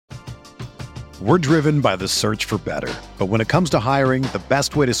We're driven by the search for better. But when it comes to hiring, the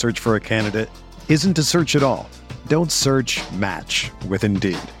best way to search for a candidate isn't to search at all. Don't search, match with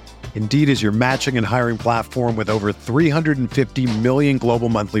Indeed. Indeed is your matching and hiring platform with over 350 million global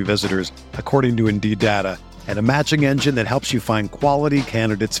monthly visitors, according to Indeed data, and a matching engine that helps you find quality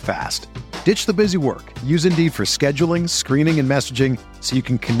candidates fast. Ditch the busy work. Use Indeed for scheduling, screening, and messaging so you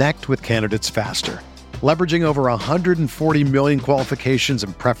can connect with candidates faster. Leveraging over 140 million qualifications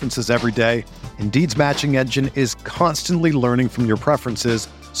and preferences every day, Indeed's matching engine is constantly learning from your preferences,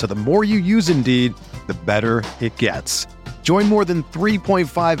 so the more you use Indeed, the better it gets. Join more than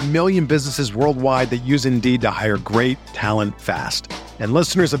 3.5 million businesses worldwide that use Indeed to hire great talent fast. And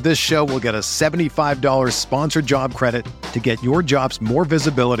listeners of this show will get a $75 sponsored job credit to get your jobs more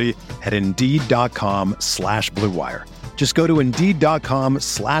visibility at Indeed.com/Blue Wire. Just go to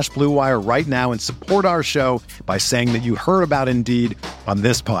Indeed.com/Blue Wire right now and support our show by saying that you heard about Indeed on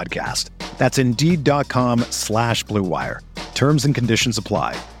this podcast. That's Indeed.com/Blue Wire. Terms and conditions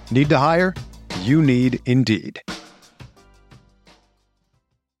apply. Need to hire? You need Indeed.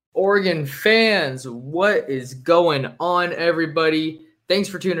 Oregon fans, what is going on, everybody? Thanks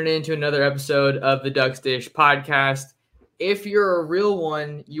for tuning in to another episode of the Ducks Dish podcast. If you're a real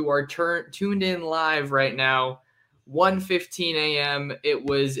one, you are tuned in live right now, 1:15 a.m. It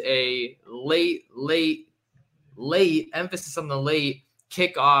was a late, emphasis on the late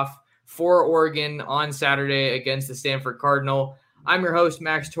kickoff for Oregon on Saturday against the Stanford Cardinal. I'm your host,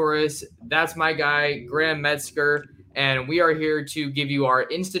 Max Torres. That's my guy, Graham Metzger. And we are here to give you our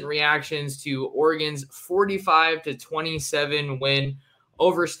instant reactions to Oregon's 45-27 win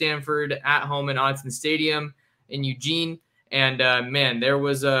over Stanford at home in Autzen Stadium in Eugene. And man, there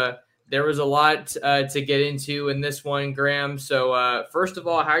was a lot to get into in this one, Graham. So first of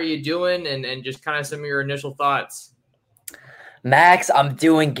all, how are you doing? And just kind of some of your initial thoughts. Max, I'm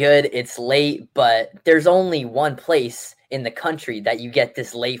doing good. It's late, but there's only one place in the country that you get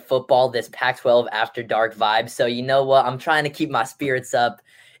this late football, this Pac-12 after dark vibe. So you know what? I'm trying to keep my spirits up.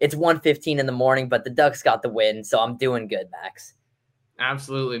 It's 1:15 in the morning, but the Ducks got the win, so I'm doing good, Max.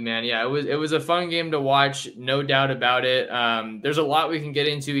 Absolutely, man. Yeah, it was a fun game to watch, no doubt about it. There's a lot we can get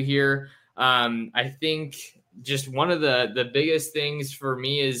into here. I think just one of the biggest things for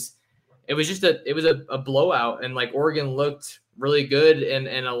me is it was a blowout, and like Oregon looked really good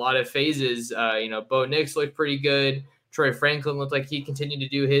in a lot of phases. Bo Nix looked pretty good. Troy Franklin looked like he continued to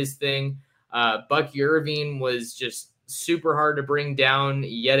do his thing. Bucky Irving was just super hard to bring down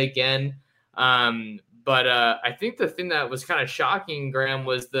yet again. But I think the thing that was kind of shocking, Graham,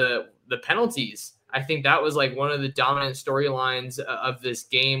 was the penalties. I think that was like one of the dominant storylines of this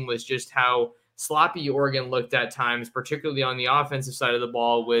game, was just how sloppy Oregon looked at times, particularly on the offensive side of the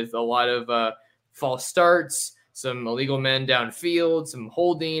ball, with a lot of false starts, some illegal men downfield, some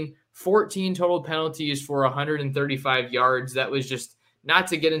holding. 14 total penalties for 135 yards. That was just, not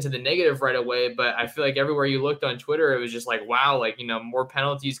to get into the negative right away, but I feel like everywhere you looked on Twitter, it was just like, wow, more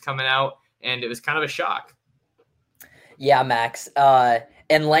penalties coming out, and it was kind of a shock. Yeah, Max.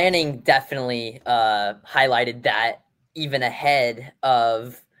 And Lanning definitely highlighted that even ahead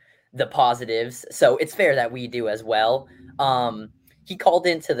of the positives. So it's fair that we do as well. He called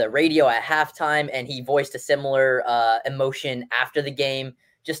into the radio at halftime, and he voiced a similar emotion after the game.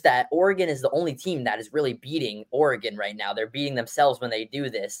 Just that Oregon is the only team that is really beating Oregon right now. They're beating themselves when they do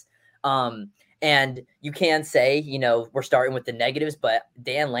this. And you can say, we're starting with the negatives, but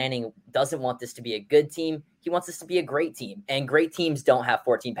Dan Lanning doesn't want this to be a good team. He wants this to be a great team. And great teams don't have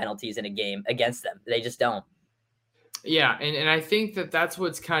 14 penalties in a game against them. They just don't. Yeah, and I think that's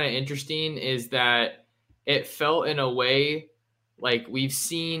what's kind of interesting, is that it felt in a way like we've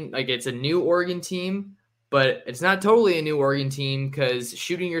seen, like it's a new Oregon team, but it's not totally a new Oregon team, because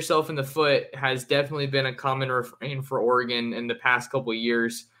shooting yourself in the foot has definitely been a common refrain for Oregon in the past couple of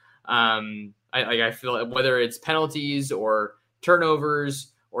years. I feel like whether it's penalties or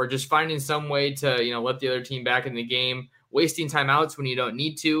turnovers or just finding some way to, let the other team back in the game, wasting timeouts when you don't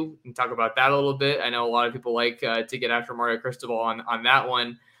need to. We can talk about that a little bit. I know a lot of people like to get after Mario Cristobal on that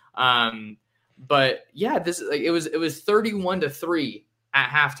one. But yeah, it was 31-3 at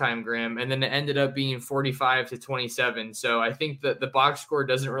halftime, Graham, and then it ended up being 45-27. So I think that the box score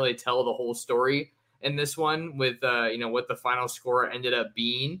doesn't really tell the whole story in this one with what the final score ended up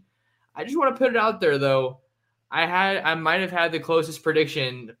being. I just want to put it out there, though. I might have had the closest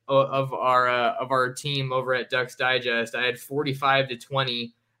prediction of our team over at Ducks Digest. I had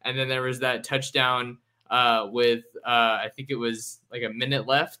 45-20, and then there was that touchdown with I think it was like a minute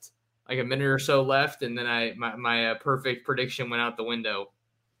or so left, and then my perfect prediction went out the window.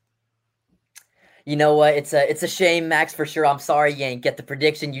 You know what? It's a shame, Max, for sure. I'm sorry you ain't get the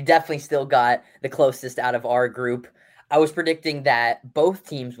prediction. You definitely still got the closest out of our group. I was predicting that both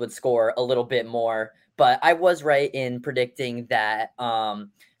teams would score a little bit more, but I was right in predicting that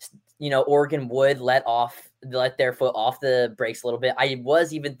Oregon would let their foot off the brakes a little bit. I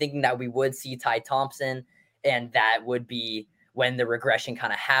was even thinking that we would see Ty Thompson, and that would be when the regression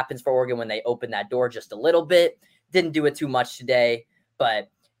kind of happens for Oregon, when they open that door just a little bit. Didn't do it too much today,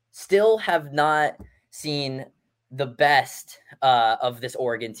 but still have not seen the best of this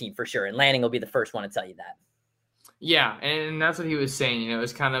Oregon team for sure. And Lanning will be the first one to tell you that. Yeah, and that's what he was saying. It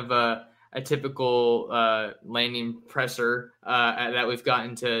was kind of a typical Lanning presser that we've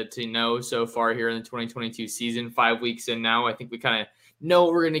gotten to know so far here in the 2022 season. 5 weeks in now, I think we kind of know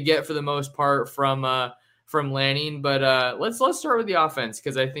what we're going to get for the most part from Lanning. But let's start with the offense,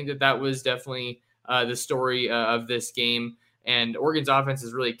 because I think that was definitely the story of this game. And Oregon's offense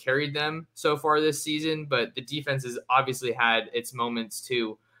has really carried them so far this season, but the defense has obviously had its moments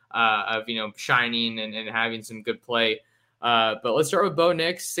too of shining and having some good play. But let's start with Bo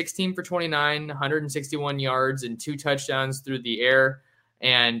Nix, 16 for 29, 161 yards and 2 touchdowns through the air.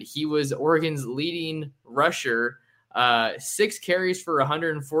 And he was Oregon's leading rusher, 6 carries for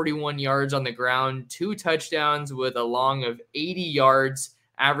 141 yards on the ground, 2 touchdowns with a long of 80 yards,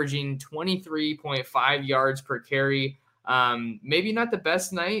 averaging 23.5 yards per carry. Maybe not the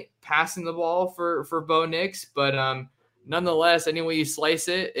best night passing the ball for Bo Nix, but nonetheless, any way you slice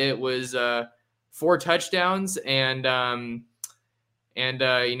it, it was 4 touchdowns and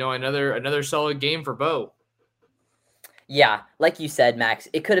another solid game for Bo. Yeah, like you said, Max,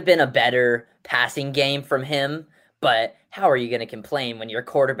 it could have been a better passing game from him, but how are you going to complain when your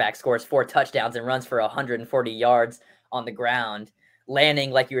quarterback scores 4 touchdowns and runs for 140 yards on the ground?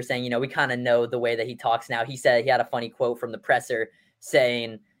 Lanning, like you were saying, we kind of know the way that he talks now. He said he had a funny quote from the presser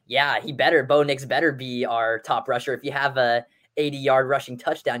saying, yeah, Bo Nix better be our top rusher. If you have a 80-yard rushing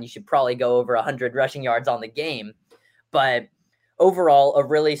touchdown, you should probably go over 100 rushing yards on the game. But overall, a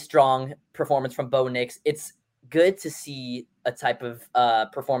really strong performance from Bo Nix. It's good to see a type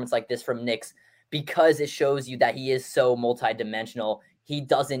of performance like this from Nix, because it shows you that he is so multidimensional. He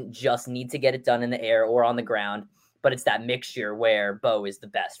doesn't just need to get it done in the air or on the ground, but it's that mixture where Bo is the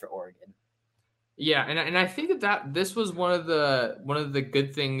best for Oregon. Yeah, and I think that this was one of the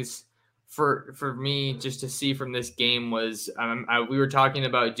good things for me just to see from this game was we were talking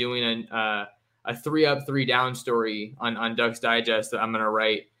about doing a 3-up 3-down story on Ducks Digest that I'm going to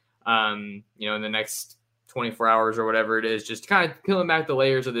write in the next 24 hours or whatever it is, just kind of peeling back the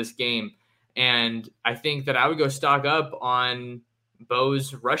layers of this game. And I think that I would go stock up on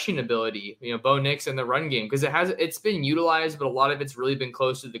Bo's rushing ability, Bo Nix in the run game, because it's been utilized, but a lot of it's really been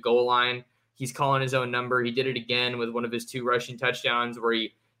close to the goal line. He's calling his own number. He did it again with one of his 2 rushing touchdowns where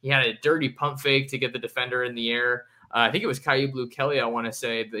he had a dirty pump fake to get the defender in the air. I think it was Kyu Blu Kelly, I want to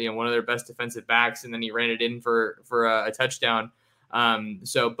say, one of their best defensive backs, and then he ran it in for a touchdown.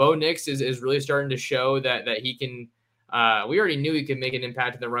 So Bo Nix is really starting to show that he can. We already knew he could make an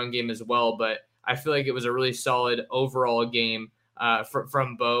impact in the run game as well, but I feel like it was a really solid overall game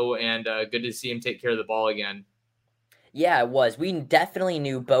from Bo, and good to see him take care of the ball again. Yeah, it was. We definitely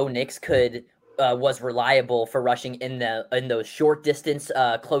knew Bo Nix was reliable for rushing in those short distance,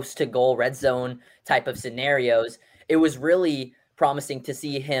 close to goal, red zone type of scenarios. It was really promising to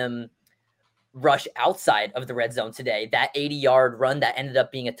see him rush outside of the red zone today. That 80-yard run that ended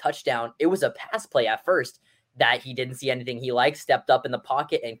up being a touchdown, it was a pass play at first that he didn't see anything he liked, stepped up in the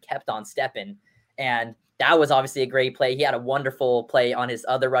pocket and kept on stepping. And that was obviously a great play. He had a wonderful play on his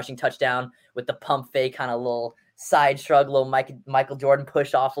other rushing touchdown with the pump fake, kind of little side shrug, little Michael Jordan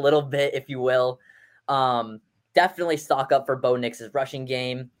push off a little bit, if you will. Definitely stock up for Bo Nix's rushing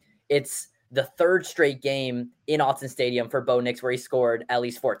game. It's the 3rd straight game in Autzen Stadium for Bo Nix where he scored at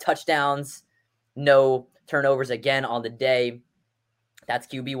least 4 touchdowns, no turnovers again on the day. That's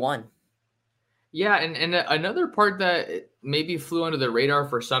QB1. Yeah, and another part that maybe flew under the radar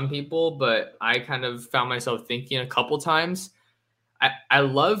for some people, but I kind of found myself thinking a couple times, I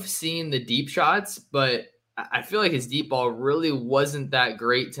love seeing the deep shots, but I feel like his deep ball really wasn't that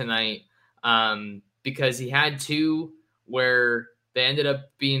great tonight, because he had 2 where they ended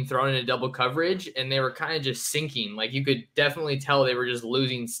up being thrown into double coverage and they were kind of just sinking. Like you could definitely tell they were just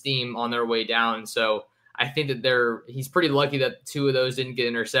losing steam on their way down. So I think that he's pretty lucky that 2 of those didn't get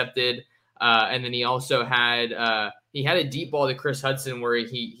intercepted. And then he also had a deep ball to Chris Hudson where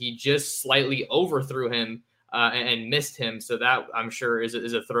he just slightly overthrew him and missed him. So that I'm sure is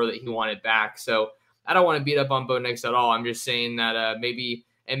a throw that he wanted back. So I don't want to beat up on Bo Nix at all. I'm just saying that maybe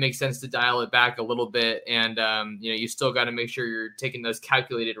it makes sense to dial it back a little bit. And, you still got to make sure you're taking those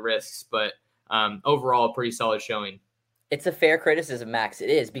calculated risks. But overall, a pretty solid showing. It's a fair criticism, Max. It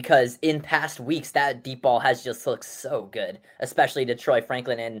is, because in past weeks, that deep ball has just looked so good, especially to Troy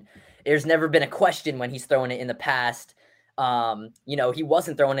Franklin. And there's never been a question when he's thrown it in the past. He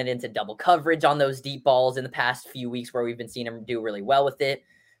wasn't throwing it into double coverage on those deep balls in the past few weeks where we've been seeing him do really well with it.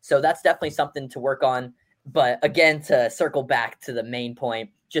 So that's definitely something to work on. But again, to circle back to the main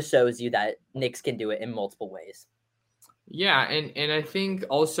point, just shows you that Knicks can do it in multiple ways. Yeah, and I think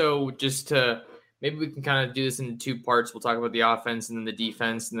also just to maybe we can kind of do this in two parts. We'll talk about the offense and then the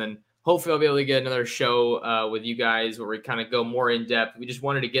defense, and then hopefully I'll be able to get another show with you guys where we kind of go more in depth. We just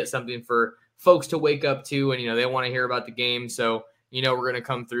wanted to get something for folks to wake up to, and they want to hear about the game, so we're going to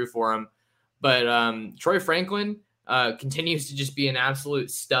come through for them. But Troy Franklin continues to just be an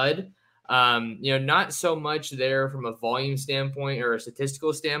absolute stud. Not so much there from a volume standpoint or a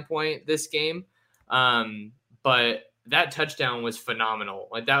statistical standpoint this game, but that touchdown was phenomenal.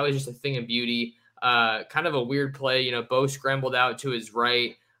 Like, that was just a thing of beauty. Kind of a weird play. Bo scrambled out to his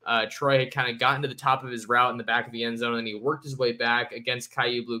right. Troy had kind of gotten to the top of his route in the back of the end zone, and he worked his way back against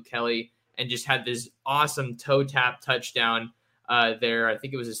Kyu Blu Kelly and just had this awesome toe tap touchdown there. I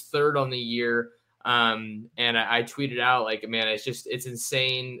think it was his third on the year. And I tweeted out, like, man, it's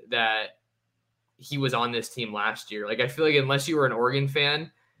insane that he was on this team last year. Like, I feel like unless you were an Oregon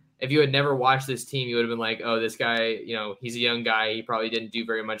fan, if you had never watched this team, you would have been like, oh, this guy, he's a young guy. He probably didn't do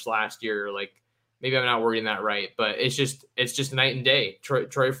very much last year. Like, maybe I'm not wording that right, but it's just night and day.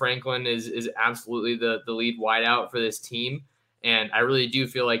 Troy Franklin is absolutely the lead wideout for this team. And I really do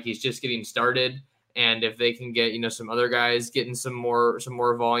feel like he's just getting started. And if they can get, some other guys getting some more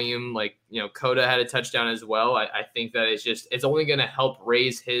volume, like, Coda had a touchdown as well. I think that it's only going to help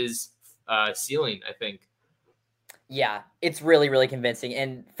raise his ceiling, I think. Yeah, it's really, really convincing.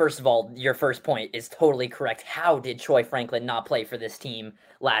 And first of all, your first point is totally correct. How did Troy Franklin not play for this team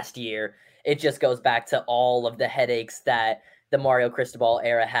last year? It just goes back to all of the headaches that the Mario Cristobal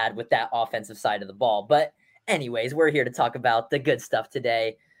era had with that offensive side of the ball. But anyways, we're here to talk about the good stuff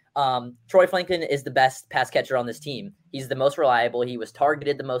today. Troy Franklin is the best pass catcher on this team. He's the most reliable. He was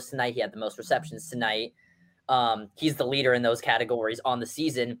targeted the most tonight. He had the most receptions tonight. He's the leader in those categories on the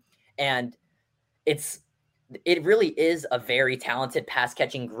season. And it really is a very talented pass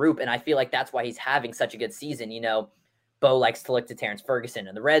catching group. And I feel like that's why he's having such a good season. Bo likes to look to Terrence Ferguson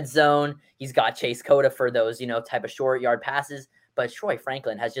in the red zone. He's got Chase Cota for those, type of short yard passes. But Troy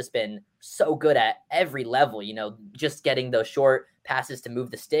Franklin has just been so good at every level, just getting those short passes to move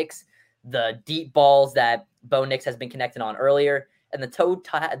the sticks, the deep balls that Bo Nix has been connecting on earlier, and the toe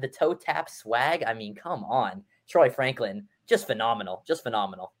tap swag. I mean, come on. Troy Franklin, just phenomenal.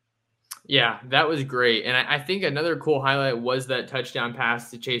 Yeah, that was great. And I think another cool highlight was that touchdown pass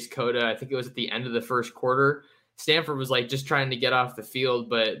to Chase Cota. I think it was at the end of the first quarter. Stanford was like just trying to get off the field,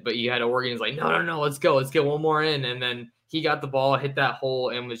 but you had Oregon's like, no, let's get one more in. And then he got the ball, hit that hole,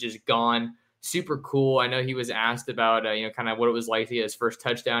 and was just gone. Super cool. I know he was asked about, kind of what it was like to get his first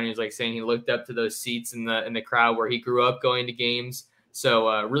touchdown. He was like saying he looked up to those seats in the crowd where he grew up going to games.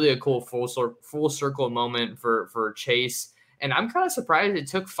 So really a cool full circle moment for Chase. And I'm kind of surprised it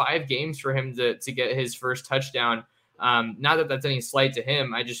took 5 games for him to get his first touchdown. Not that that's any slight to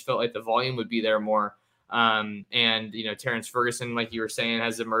him. I just felt like the volume would be there more. And Terrence Ferguson, like you were saying,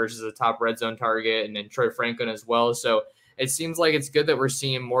 has emerged as a top red zone target, and then Troy Franklin as well. So it seems like it's good that we're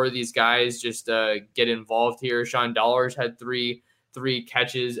seeing more of these guys just get involved here. Sean Dollars had three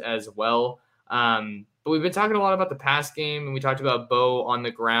catches as well. But we've been talking a lot about the pass game, and we talked about Bo on the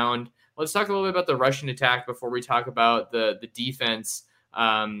ground. Let's talk a little bit about the rushing attack before we talk about the defense.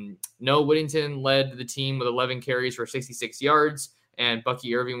 Noah Whittington led the team with 11 carries for 66 yards, and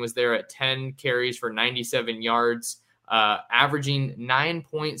Bucky Irving was there at 10 carries for 97 yards, averaging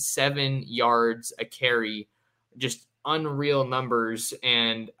 9.7 yards a carry. Just unreal numbers.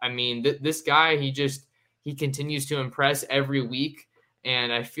 And I mean, this guy, he continues to impress every week.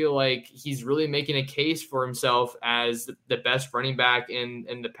 And I feel like he's really making a case for himself as the best running back in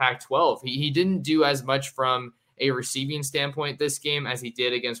the Pac-12. He didn't do as much from a receiving standpoint this game as he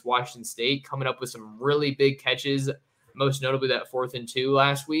did against Washington State, coming up with some really big catches, most notably that 4th and 2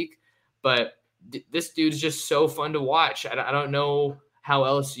 last week. But this dude's just so fun to watch. I don't know how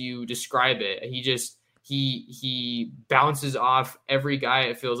else you describe it. He bounces off every guy,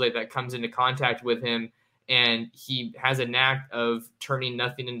 it feels like, that comes into contact with him. And he has a knack of turning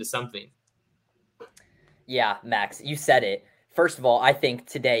nothing into something. Yeah, Max, you said it. First of all, I think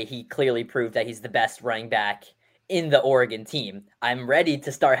today he clearly proved that he's the best running back in the Oregon team. I'm ready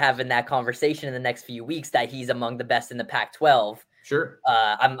to start having that conversation in the next few weeks that he's among the best in the Pac-12. Sure.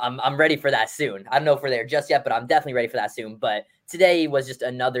 I'm ready for that soon. I don't know if we're there just yet, but I'm definitely ready for that soon. But today was just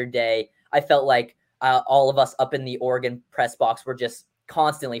another day I felt like all of us up in the Oregon press box were just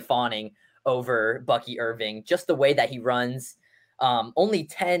constantly fawning over Bucky Irving, just the way that he runs. Only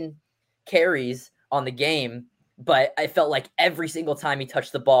 10 carries on the game, but I felt like every single time he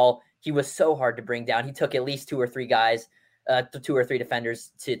touched the ball, he was so hard to bring down. He took at least 2 or 3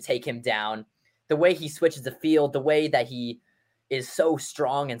 defenders to take him down. The way he switches the field, the way that he is so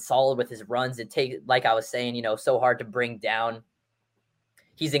strong and solid with his runs, it takes, like I was saying, so hard to bring down.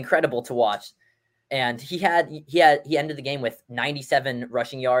 He's incredible to watch. And he ended the game with 97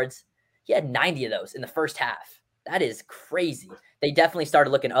 rushing yards. He had 90 of those in the first half. That is crazy. They definitely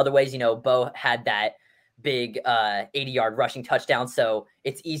started looking other ways. Bo had that big 80-yard rushing touchdown, so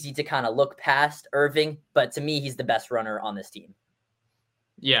it's easy to kind of look past Irving. But to me, he's the best runner on this team.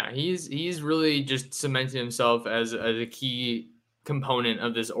 Yeah, he's really just cemented himself as a key component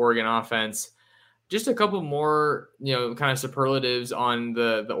of this Oregon offense. Just a couple more, kind of superlatives on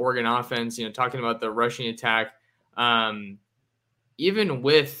the Oregon offense, talking about the rushing attack. Even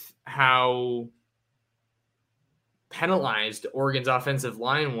with how penalized Oregon's offensive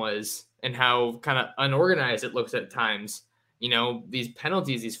line was and how kind of unorganized it looks at times, these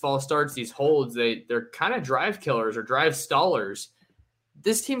penalties, these false starts, these holds, they're kind of drive killers or drive stallers.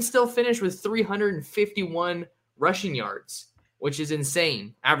 This team still finished with 351 rushing yards, which is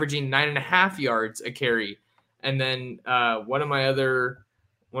insane, averaging 9.5 yards a carry. And then one of my other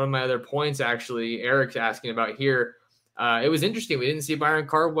points, actually, Eric's asking about here. It was interesting. We didn't see Byron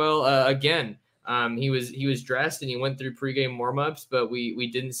Cardwell again. He was dressed and he went through pregame warmups, but we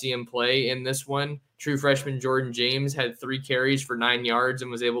didn't see him play in this one. True freshman Jordan James had 3 carries for 9 yards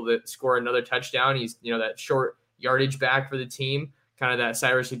and was able to score another touchdown. He's that short yardage back for the team, kind of that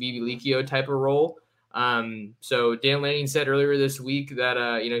Cyrus Habibi-Likio type of role. So Dan Lanning said earlier this week that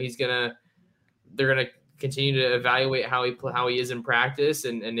they're gonna continue to evaluate how he is in practice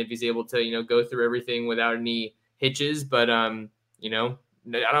and if he's able to go through everything without any hitches. But I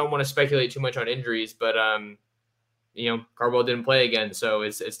don't want to speculate too much on injuries, but Cardwell didn't play again, so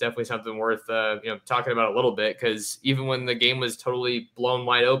it's definitely something worth talking about a little bit, because even when the game was totally blown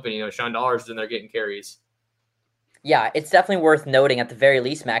wide open, Sean Dollars is in there getting carries. Yeah, it's definitely worth noting at the very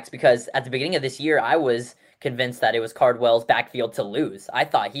least, Max, because at the beginning of this year, I was convinced that it was Cardwell's backfield to lose. I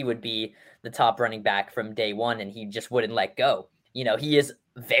thought he would be the top running back from day one, and he just wouldn't let go. He is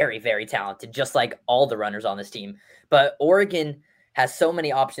very, very talented, just like all the runners on this team. But Oregon has so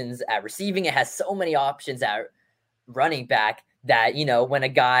many options at receiving. It has so many options at running back that, when a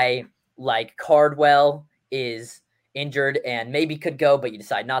guy like Cardwell is injured and maybe could go, but you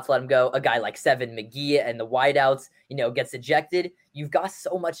decide not to let him go, a guy like Seven McGee and the wideouts, gets ejected. You've got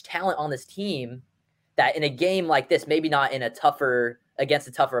so much talent on this team that in a game like this, maybe not in against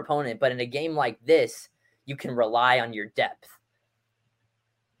a tougher opponent, but in a game like this, you can rely on your depth.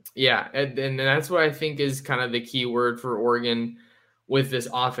 Yeah, and that's what I think is kind of the key word for Oregon with this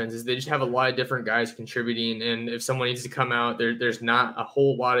offense, is they just have a lot of different guys contributing, and if someone needs to come out, there's not a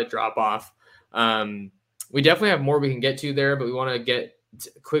whole lot of drop off. We definitely have more we can get to there, but we want to get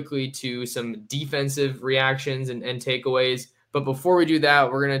quickly to some defensive reactions and takeaways. But before we do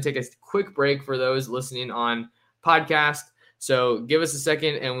that, we're going to take a quick break for those listening on podcast. So give us a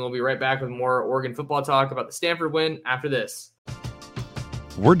second, and we'll be right back with more Oregon football talk about the Stanford win after this.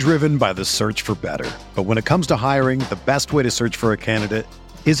 We're driven by the search for better. But when it comes to hiring, the best way to search for a candidate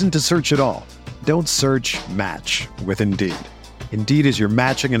isn't to search at all. Don't search, match with Indeed. Indeed is your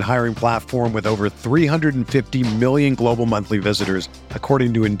matching and hiring platform with over 350 million global monthly visitors,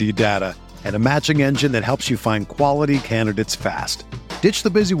 according to Indeed data, and a matching engine that helps you find quality candidates fast. Ditch the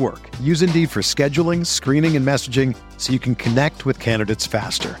busy work. Use Indeed for scheduling, screening, and messaging so you can connect with candidates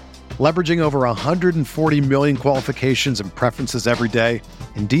faster. Leveraging over 140 million qualifications and preferences every day,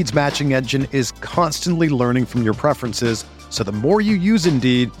 Indeed's matching engine is constantly learning from your preferences, so the more you use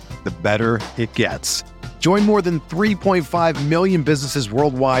Indeed, the better it gets. Join more than 3.5 million businesses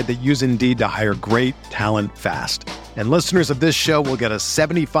worldwide that use Indeed to hire great talent fast. And listeners of this show will get a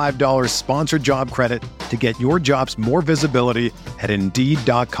 $75 sponsored job credit to get your jobs more visibility at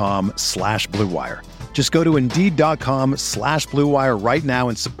Indeed.com/Blue Wire. Just go to Indeed.com/Blue Wire right now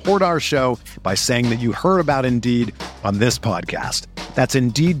and support our show by saying that you heard about Indeed on this podcast. That's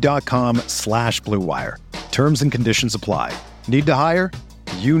Indeed.com/Blue Wire. Terms and conditions apply. Need to hire?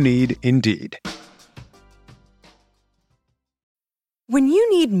 You need Indeed. When you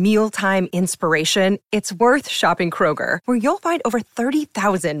need mealtime inspiration, it's worth shopping Kroger, where you'll find over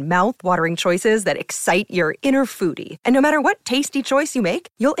 30,000 mouth-watering choices that excite your inner foodie. And no matter what tasty choice you make,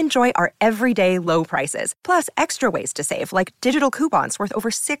 you'll enjoy our everyday low prices, plus extra ways to save, like digital coupons worth over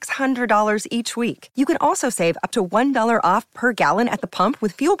 $600 each week. You can also save up to $1 off per gallon at the pump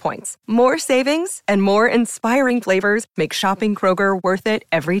with fuel points. More savings and more inspiring flavors make shopping Kroger worth it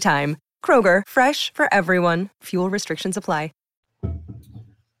every time. Kroger, fresh for everyone. Fuel restrictions apply.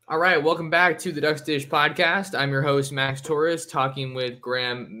 All right, welcome back to the Ducks Dish podcast. I'm your host, Max Torres, talking with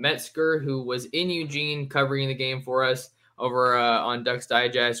Graham Metzger, who was in Eugene covering the game for us over on Ducks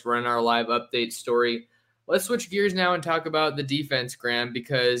Digest, running our live update story. Let's switch gears now and talk about the defense, Graham,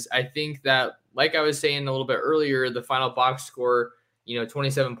 because I think that, like I was saying a little bit earlier, the final box score,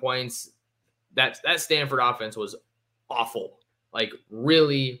 27 points, that Stanford offense was awful, like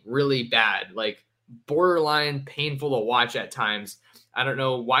really, really bad, like borderline painful to watch at times. I don't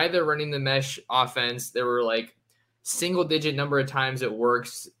know why they're running the mesh offense. There were like single-digit number of times it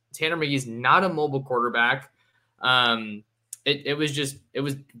works. Tanner McGee's not a mobile quarterback. It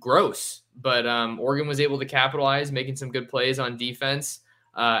was gross. But Oregon was able to capitalize, making some good plays on defense.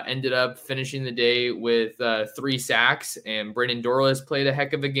 Ended up finishing the day with 3 sacks, and Brandon Dorlus played a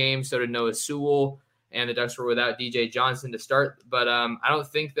heck of a game. So did Noah Sewell, and the Ducks were without DJ Johnson to start. But I don't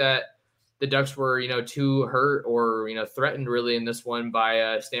think that the Ducks were, too hurt or, threatened really in this one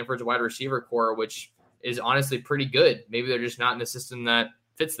by Stanford's wide receiver core, which is honestly pretty good. Maybe they're just not in a system that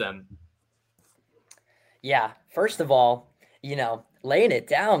fits them. Yeah. First of all, laying it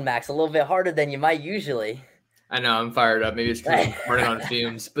down, Max, a little bit harder than you might usually. I know, I'm fired up. Maybe it's because I'm running on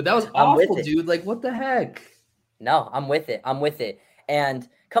fumes, but that was awful, dude. Like, what the heck? No, I'm with it. And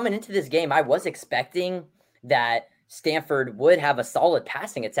coming into this game, I was expecting that Stanford would have a solid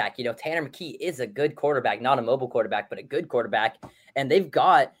passing attack. Tanner McKee is a good quarterback, not a mobile quarterback, but a good quarterback. And they've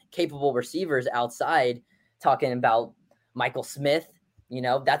got capable receivers outside, talking about Michael Smith.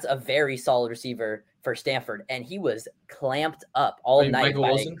 That's a very solid receiver for Stanford. And he was clamped up all night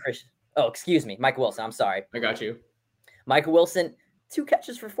by Christian. Oh, excuse me. Michael Wilson. I'm sorry. I got you. Michael Wilson, 2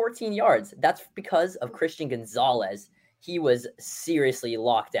 catches for 14 yards. That's because of Christian Gonzalez. He was seriously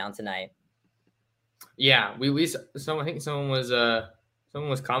locked down tonight. Yeah, I think someone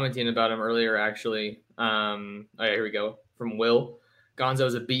was commenting about him earlier, actually. Here we go. From Will.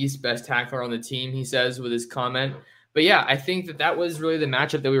 Gonzo's a beast, best tackler on the team, he says with his comment. But yeah, I think that was really the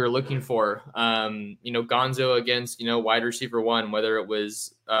matchup that we were looking for. Gonzo against, wide receiver 1, whether it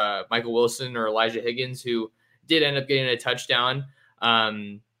was Michael Wilson or Elijah Higgins, who did end up getting a touchdown.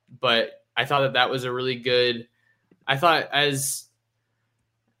 But I thought that was a really good, I thought as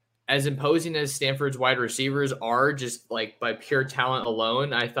imposing as Stanford's wide receivers are, just like by pure talent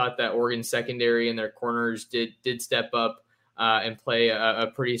alone, I thought that Oregon secondary and their corners did step up and play a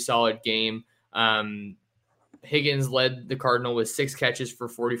pretty solid game. Higgins led the Cardinal with 6 catches for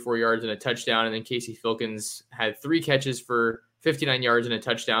 44 yards and a touchdown. And then Casey Filkins had 3 catches for 59 yards and a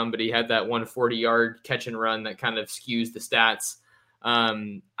touchdown, but he had that 140-yard catch and run that kind of skews the stats.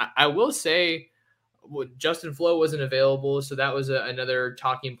 I will say Justin Flo wasn't available, so that was another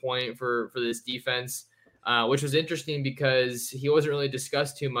talking point for this defense, which was interesting because he wasn't really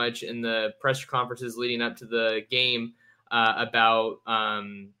discussed too much in the press conferences leading up to the game about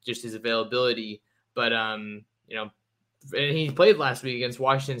just his availability. But and he played last week against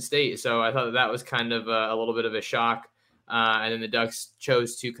Washington State, so I thought that was kind of a little bit of a shock. And then the Ducks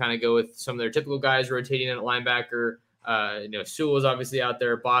chose to kind of go with some of their typical guys rotating in at linebacker. Sewell was obviously out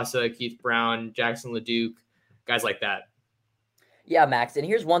there, Bossa, Keith Brown, Jackson LeDuc, guys like that. Yeah, Max. And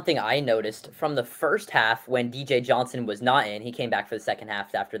here's one thing I noticed from the first half when DJ Johnson was not in. He came back for the second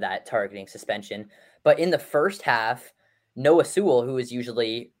half after that targeting suspension. But in the first half, Noah Sewell, who is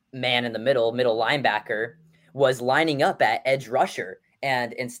usually man in the middle linebacker, was lining up at edge rusher.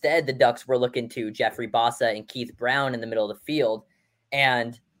 And instead, the Ducks were looking to Jeffrey Bossa and Keith Brown in the middle of the field.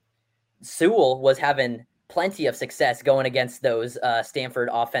 And Sewell was having plenty of success going against those Stanford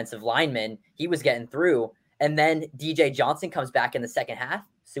offensive linemen. He was getting through. And then DJ Johnson comes back in the second half.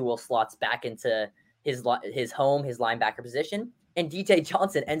 Sewell slots back into his home, his linebacker position. And DJ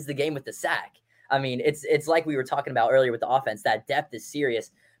Johnson ends the game with the sack. I mean, it's like we were talking about earlier with the offense. That depth is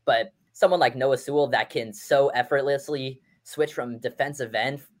serious. But someone like Noah Sewell that can so effortlessly switch from defensive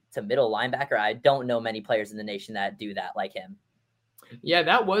end to middle linebacker, I don't know many players in the nation that do that like him. Yeah,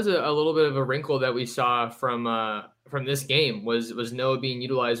 that was a little bit of a wrinkle that we saw from this game was Noah being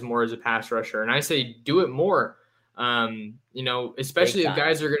utilized more as a pass rusher. And I say do it more, especially if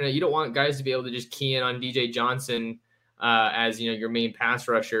guys are you don't want guys to be able to just key in on DJ Johnson as, your main pass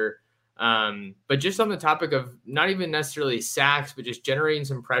rusher. But just on the topic of not even necessarily sacks, but just generating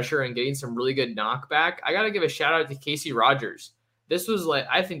some pressure and getting some really good knockback, I got to give a shout out to Casey Rogers.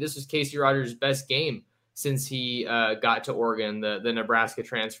 I think this was Casey Rogers' best game since he got to Oregon, the Nebraska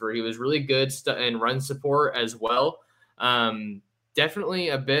transfer. He was really good in run support as well. Definitely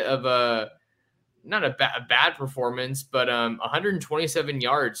a bit of not a bad performance, but 127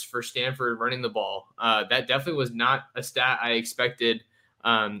 yards for Stanford running the ball. That definitely was not a stat I expected,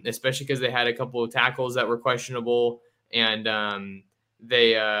 especially because they had a couple of tackles that were questionable, and I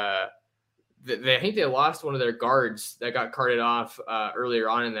think they lost one of their guards that got carted off earlier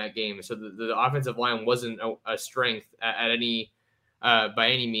on in that game. So the offensive line wasn't a strength at any by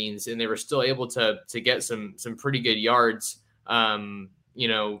any means, and they were still able to get some pretty good yards, running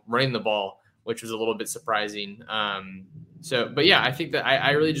the ball, which was a little bit surprising. But yeah, I think that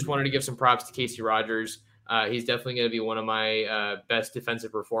I really just wanted to give some props to Casey Rogers. He's definitely going to be one of my best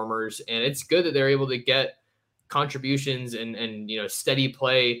defensive performers, and it's good that they're able to get contributions and steady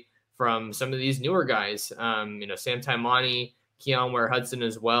play from some of these newer guys, Sam Taimani, Keon Ware-Hudson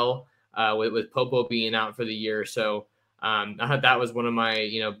as well, with Popo being out for the year. So I thought that was one of my,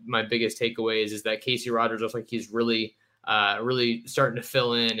 my biggest takeaways is that Casey Rogers looks like he's really starting to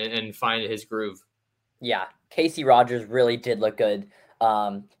fill in and find his groove. Yeah, Casey Rogers really did look good.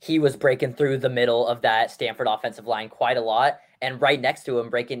 He was breaking through the middle of that Stanford offensive line quite a lot. And right next to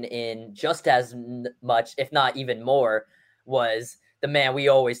him, breaking in just as much, if not even more, was the man we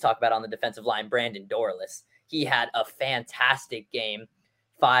always talk about on the defensive line, Brandon Dorlus. He had a fantastic game.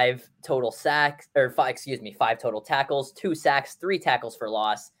 5 total tackles, 2 sacks, 3 tackles for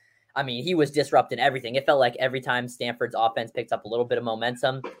loss. I mean, he was disrupting everything. It felt like every time Stanford's offense picked up a little bit of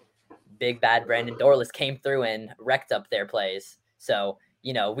momentum, big bad Brandon Dorlus came through and wrecked up their plays. So,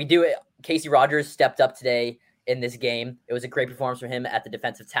 we do it. Casey Rogers stepped up today in this game. It was a great performance for him at the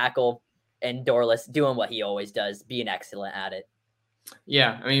defensive tackle, and Dorlus doing what he always does, being excellent at it.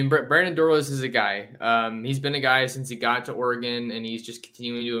 Yeah, I mean, Brandon Dorlus is a guy. He's been a guy since he got to Oregon, and he's just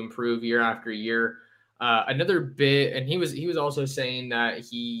continuing to improve year after year. Another bit, and he was also saying that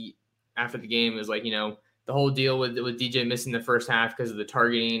he, after the game, was like, the whole deal with DJ missing the first half because of the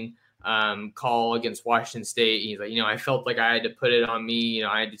targeting call against Washington State. He's like, I felt like I had to put it on me.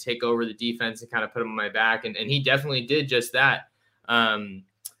 I had to take over the defense and kind of put him on my back, and he definitely did just that.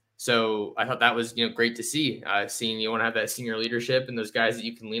 So I thought that was, great to see. Seeing you want to have that senior leadership and those guys that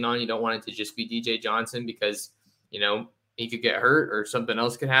you can lean on. You don't want it to just be DJ Johnson because, he could get hurt or something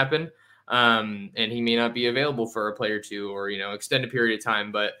else could happen. And he may not be available for a play or two or, extended period of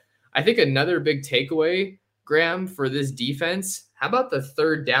time. But I think another big takeaway, Graham, for this defense, how about the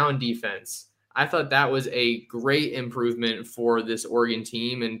third down defense? I thought that was a great improvement for this Oregon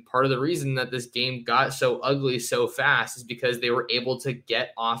team. And part of the reason that this game got so ugly so fast is because they were able to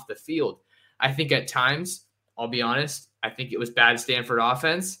get off the field. I think at times, I'll be honest, I think it was bad Stanford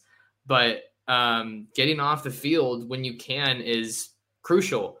offense, but getting off the field when you can is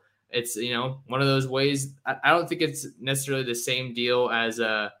crucial. It's, one of those ways. I don't think it's necessarily the same deal as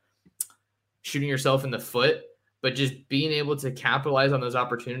shooting yourself in the foot, but just being able to capitalize on those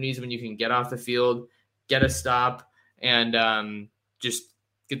opportunities when you can get off the field, get a stop, and just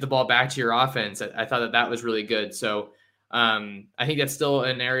get the ball back to your offense. I thought that was really good. So I think that's still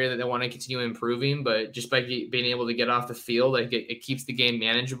an area that they want to continue improving, but just by being able to get off the field, like it keeps the game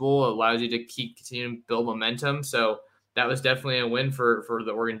manageable, allows you to continue to build momentum. So that was definitely a win for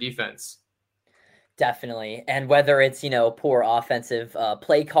the Oregon defense. Definitely. And whether it's, poor offensive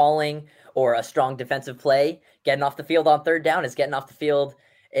play calling or a strong defensive play, getting off the field on third down is getting off the field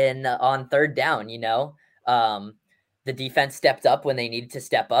on third down. The defense stepped up when they needed to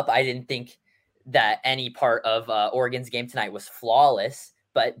step up. I didn't think that any part of Oregon's game tonight was flawless,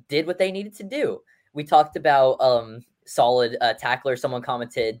 but did what they needed to do. We talked about solid tacklers. Someone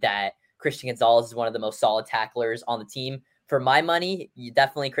commented that Christian Gonzalez is one of the most solid tacklers on the team. For my money,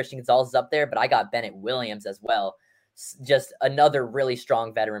 definitely Christian Gonzalez is up there, but I got Bennett Williams as well. Just another really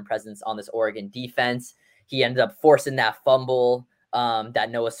strong veteran presence on this Oregon defense. He ended up forcing that fumble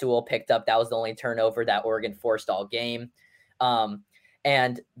that Noah Sewell picked up. That was the only turnover that Oregon forced all game.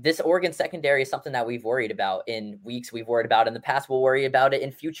 And this Oregon secondary is something that we've worried about in weeks. We've worried about in the past. We'll worry about it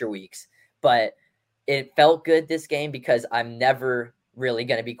in future weeks. But it felt good this game because I'm never really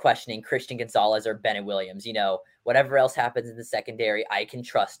going to be questioning Christian Gonzalez or Bennett Williams. Whatever else happens in the secondary, I can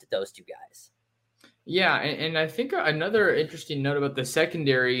trust those two guys. Yeah, and I think another interesting note about the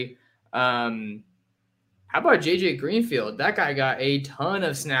secondary, how about JJ Greenfield? That guy got a ton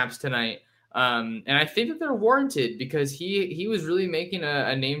of snaps tonight. And I think that they're warranted because he was really making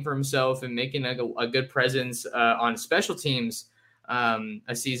a name for himself and making a good presence on special teams.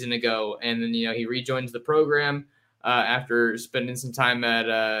 a season ago. And then, he rejoins the program after spending some time at,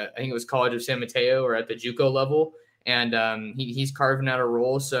 I think it was College of San Mateo or at the JUCO level. And he's carving out a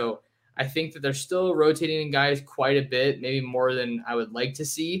role. So I think that they're still rotating guys quite a bit, maybe more than I would like to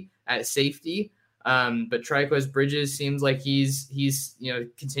see at safety. But Trikweze Bridges seems like he's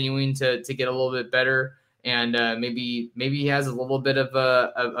continuing to get a little bit better, and maybe he has a little bit of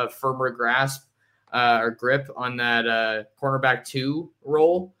a firmer grasp or grip on that cornerback 2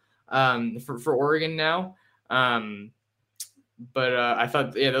 role for Oregon now. But I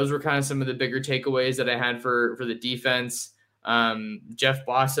thought, those were kind of some of the bigger takeaways that I had for the defense. Jeff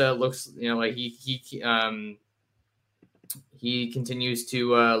Bossa looks, like he continues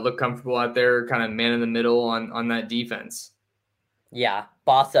to look comfortable out there, kind of man in the middle on that defense. Yeah,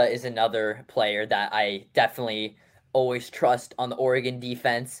 Bossa is another player that I definitely always trust on the Oregon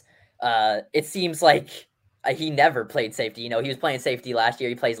defense. It seems like he never played safety. He was playing safety last year.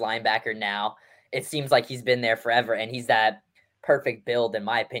 He plays linebacker now. It seems like he's been there forever, and he's that perfect build, in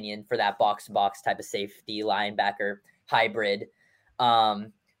my opinion, for that box-to-box type of safety linebacker hybrid.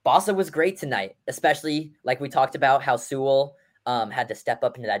 Bossa was great tonight, especially like we talked about how Sewell had to step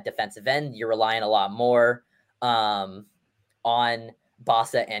up into that defensive end. You're relying a lot more on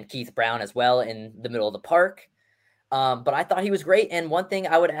Bossa and Keith Brown as well in the middle of the park. But I thought he was great. And one thing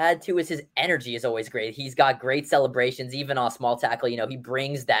I would add too is his energy is always great. He's got great celebrations, even on a small tackle. He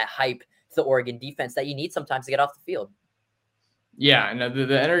brings that hype to the Oregon defense that you need sometimes to get off the field. Yeah, no,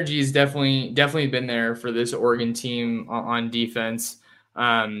 the energy has definitely been there for this Oregon team on defense.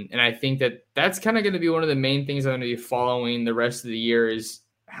 And I think that's kind of going to be one of the main things I'm going to be following the rest of the year is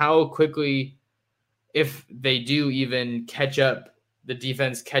how quickly, if they do even catch up, the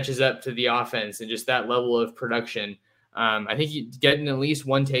defense catches up to the offense and just that level of production. I think getting at least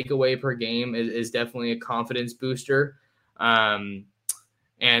one takeaway per game is definitely a confidence booster. And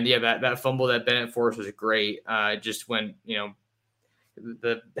yeah, that fumble that Bennett forced was great. Just when,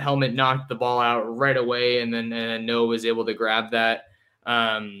 the helmet knocked the ball out right away, and then Noah was able to grab that.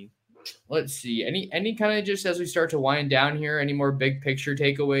 Let's see. Any kind of, just as we start to wind down here, any more big picture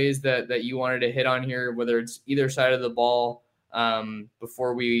takeaways that you wanted to hit on here, whether it's either side of the ball,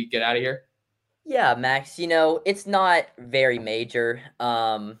 before we get out of here? Yeah, Max, it's not very major,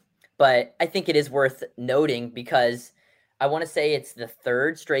 but I think it is worth noting because I want to say it's the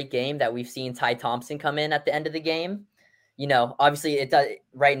third straight game that we've seen Ty Thompson come in at the end of the game. Obviously it does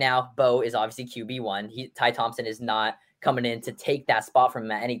right now. Bo is obviously QB1. Ty Thompson is not coming in to take that spot from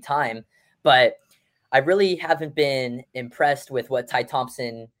him at any time. But I really haven't been impressed with what Ty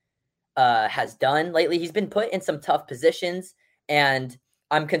Thompson has done lately. He's been put in some tough positions, and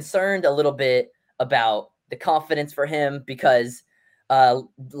I'm concerned a little bit about the confidence for him because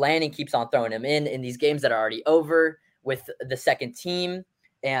Lanning keeps on throwing him in these games that are already over with the second team.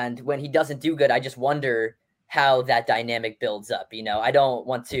 And when he doesn't do good, I just wonder how that dynamic builds up. I don't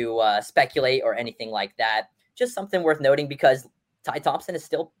want to speculate or anything like that. Just something worth noting because Ty Thompson is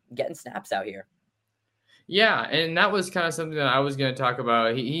still getting snaps out here. Yeah, and that was kind of something that I was going to talk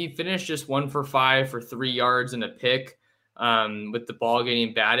about. He finished just 1 for 5 for 3 yards and a pick with the ball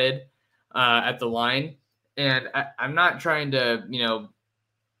getting batted at the line. And I'm not trying to,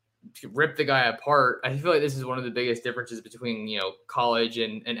 rip the guy apart. I feel like this is one of the biggest differences between, college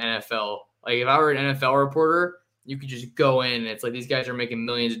and NFL. Like if I were an NFL reporter, you could just go in and it's like these guys are making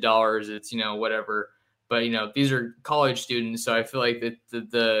millions of dollars. It's, whatever. But, these are college students. So I feel like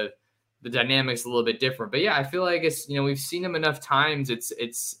the dynamic's a little bit different. But yeah, I feel like it's, we've seen him enough times.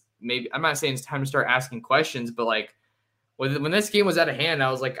 It's maybe, I'm not saying it's time to start asking questions, but like when this game was out of hand, I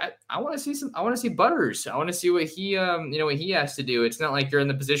was like, I want to see Butters. I want to see what he, what he has to do. It's not like you're in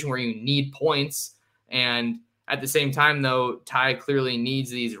the position where you need points. And at the same time, though, Ty clearly needs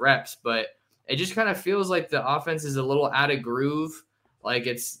these reps, but it just kind of feels like the offense is a little out of groove. Like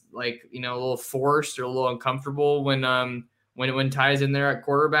it's like, a little forced or a little uncomfortable when Ty's in there at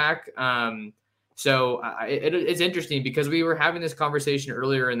quarterback. So it's interesting because we were having this conversation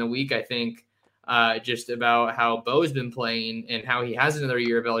earlier in the week, I think, just about how Bo's been playing and how he has another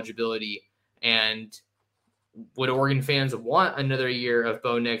year of eligibility. And would Oregon fans want another year of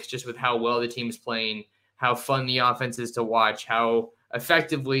Bo Nix just with how well the team's playing, how fun the offense is to watch, how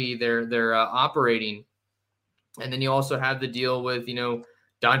effectively they're operating. And then you also have the deal with,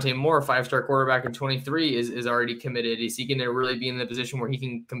 Dante Moore, 5-star quarterback in 23 is already committed. Is he going to really be in the position where he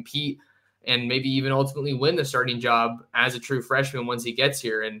can compete and maybe even ultimately win the starting job as a true freshman once he gets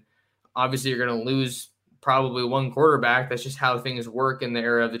here? And obviously you're going to lose probably one quarterback. That's just how things work in the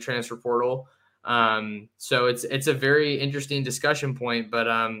era of the transfer portal. So it's a very interesting discussion point, but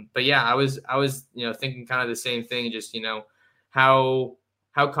yeah, I was, thinking kind of the same thing, just, how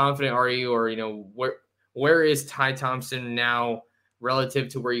confident are you, or, where is Ty Thompson now relative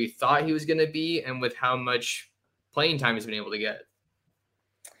to where you thought he was going to be, and with how much playing time he's been able to get?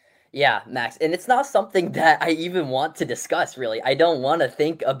 Yeah, Max. And it's not something that I even want to discuss, really. I don't want to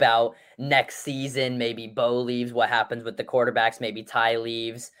think about next season. Maybe Bo leaves, what happens with the quarterbacks. Maybe Ty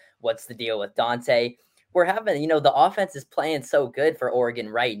leaves. What's the deal with Dante? We're having, the offense is playing so good for Oregon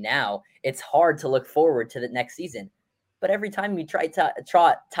right now. It's hard to look forward to the next season. But every time we try to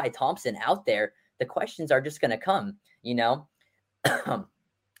trot Ty Thompson out there, the questions are just going to come,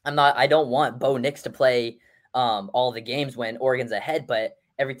 I don't want Bo Nix to play all the games when Oregon's ahead, but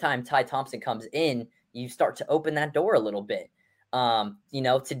every time Ty Thompson comes in, you start to open that door a little bit.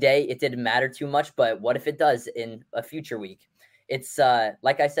 Today it didn't matter too much, but what if it does in a future week? It's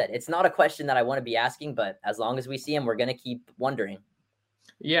like I said, it's not a question that I want to be asking, but as long as we see him, we're going to keep wondering.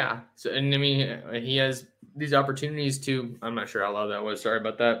 Yeah. So, and I mean, he has these opportunities to, I'm not sure how loud that was. Sorry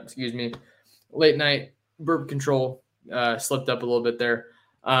about that. Excuse me. Late night burp control slipped up a little bit there.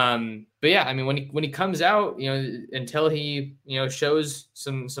 But yeah, I mean, when he comes out, until he, shows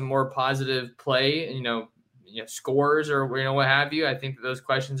some more positive play, scores or, what have you, I think that those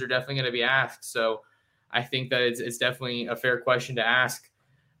questions are definitely going to be asked. So I think that it's definitely a fair question to ask.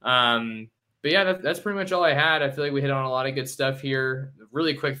 But yeah, that's pretty much all I had. I feel like we hit on a lot of good stuff here.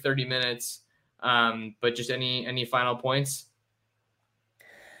 Really quick 30 minutes. But just any final points?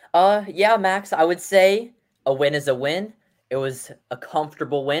 Yeah, Max, I would say a win is a win. It was a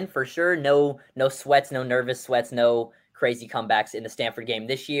comfortable win for sure. No sweats, no nervous sweats, no crazy comebacks in the Stanford game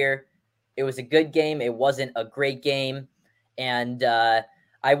this year. It was a good game. It wasn't a great game. And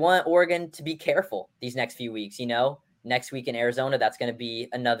I want Oregon to be careful these next few weeks. Next week in Arizona, that's going to be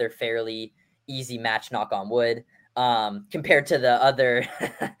another fairly easy match, knock on wood, compared to the other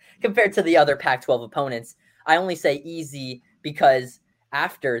Pac-12 opponents. I only say easy because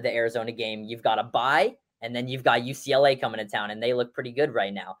after the Arizona game, you've got a bye. And then you've got UCLA coming to town, and they look pretty good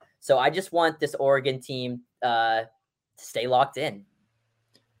right now. So I just want this Oregon team to stay locked in.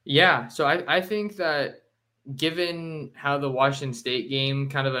 Yeah, so I think that given how the Washington State game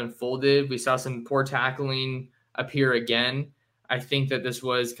kind of unfolded, we saw some poor tackling appear again. I think that this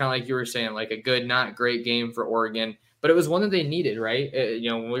was kind of like you were saying, like a good, not great game for Oregon. But it was one that they needed, right?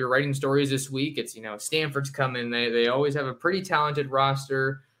 When we were writing stories this week, it's, Stanford's coming. They always have a pretty talented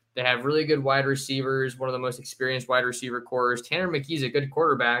roster. They have really good wide receivers, one of the most experienced wide receiver cores. Tanner McKee's a good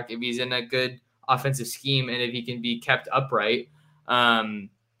quarterback if he's in a good offensive scheme and if he can be kept upright. And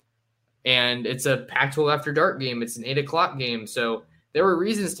it's a Pac-12 after dark game. It's an 8:00 game. So there were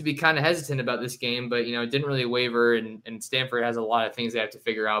reasons to be kind of hesitant about this game, but, it didn't really waver, and Stanford has a lot of things they have to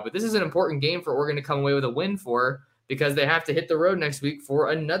figure out. But this is an important game for Oregon to come away with a win for, because they have to hit the road next week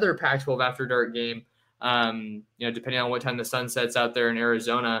for another Pac-12 after dark game. Depending on what time the sun sets out there in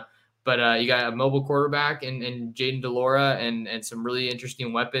Arizona. But you got a mobile quarterback and Jaden DeLora and some really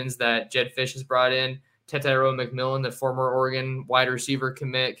interesting weapons that Jed Fish has brought in. Tetairoa McMillan, the former Oregon wide receiver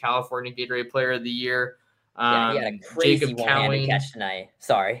commit, California Gatorade Player of the Year. He had a crazy one-handed catch tonight.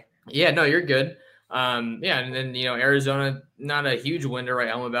 Sorry. Yeah, no, you're good. And then, Arizona, not a huge win to write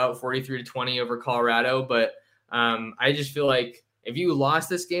home about, 43-20 over Colorado. But I just feel like if you lost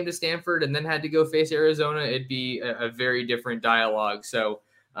this game to Stanford and then had to go face Arizona, it'd be a very different dialogue. So,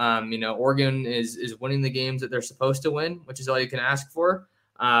 Oregon is winning the games that they're supposed to win, which is all you can ask for.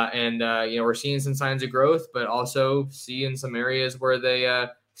 We're seeing some signs of growth, but also seeing some areas where they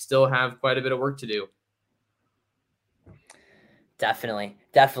still have quite a bit of work to do. Definitely.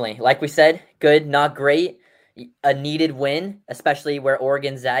 Like we said, good, not great. A needed win, especially where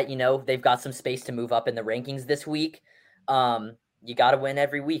Oregon's at. They've got some space to move up in the rankings this week. You got to win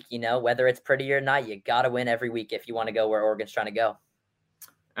every week, whether it's pretty or not, you got to win every week if you want to go where Oregon's trying to go.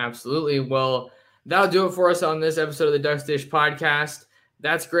 Absolutely. Well, that'll do it for us on this episode of the Ducks Dish podcast.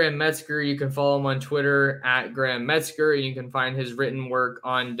 That's Graham Metzger. You can follow him on Twitter at Graham Metzger. You can find his written work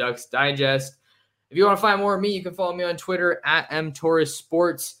on Ducks Digest. If you want to find more of me, you can follow me on Twitter at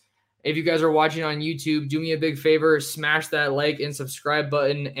mtorresports. If you guys are watching on YouTube, do me a big favor, smash that like and subscribe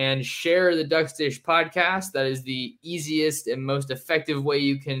button and share the Ducks Dish podcast. That is the easiest and most effective way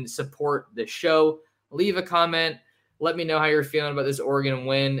you can support the show. Leave a comment. Let me know how you're feeling about this Oregon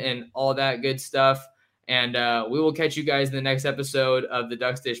win and all that good stuff. And we will catch you guys in the next episode of the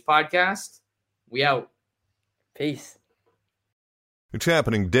Ducks Dish podcast. We out. Peace. It's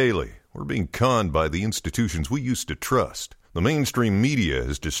happening daily. We're being conned by the institutions we used to trust. The mainstream media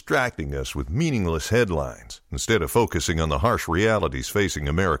is distracting us with meaningless headlines instead of focusing on the harsh realities facing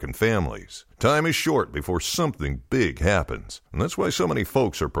American families. Time is short before something big happens, and that's why so many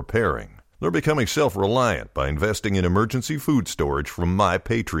folks are preparing. They're becoming self-reliant by investing in emergency food storage from My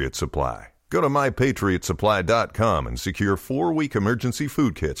Patriot Supply. Go to MyPatriotSupply.com and secure 4-week emergency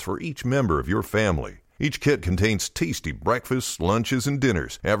food kits for each member of your family. Each kit contains tasty breakfasts, lunches, and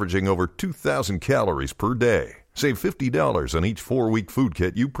dinners, averaging over 2,000 calories per day. Save $50 on each 4-week food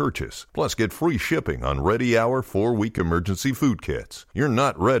kit you purchase. Plus, get free shipping on Ready Hour 4-week emergency food kits. You're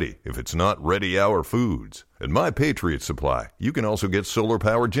not ready if it's not Ready Hour foods. At My Patriot Supply, you can also get solar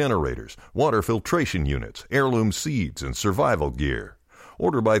power generators, water filtration units, heirloom seeds, and survival gear.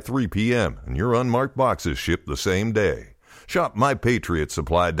 Order by 3 p.m. and your unmarked boxes ship the same day. Shop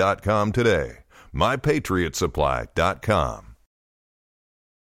MyPatriotSupply.com today. MyPatriotSupply.com.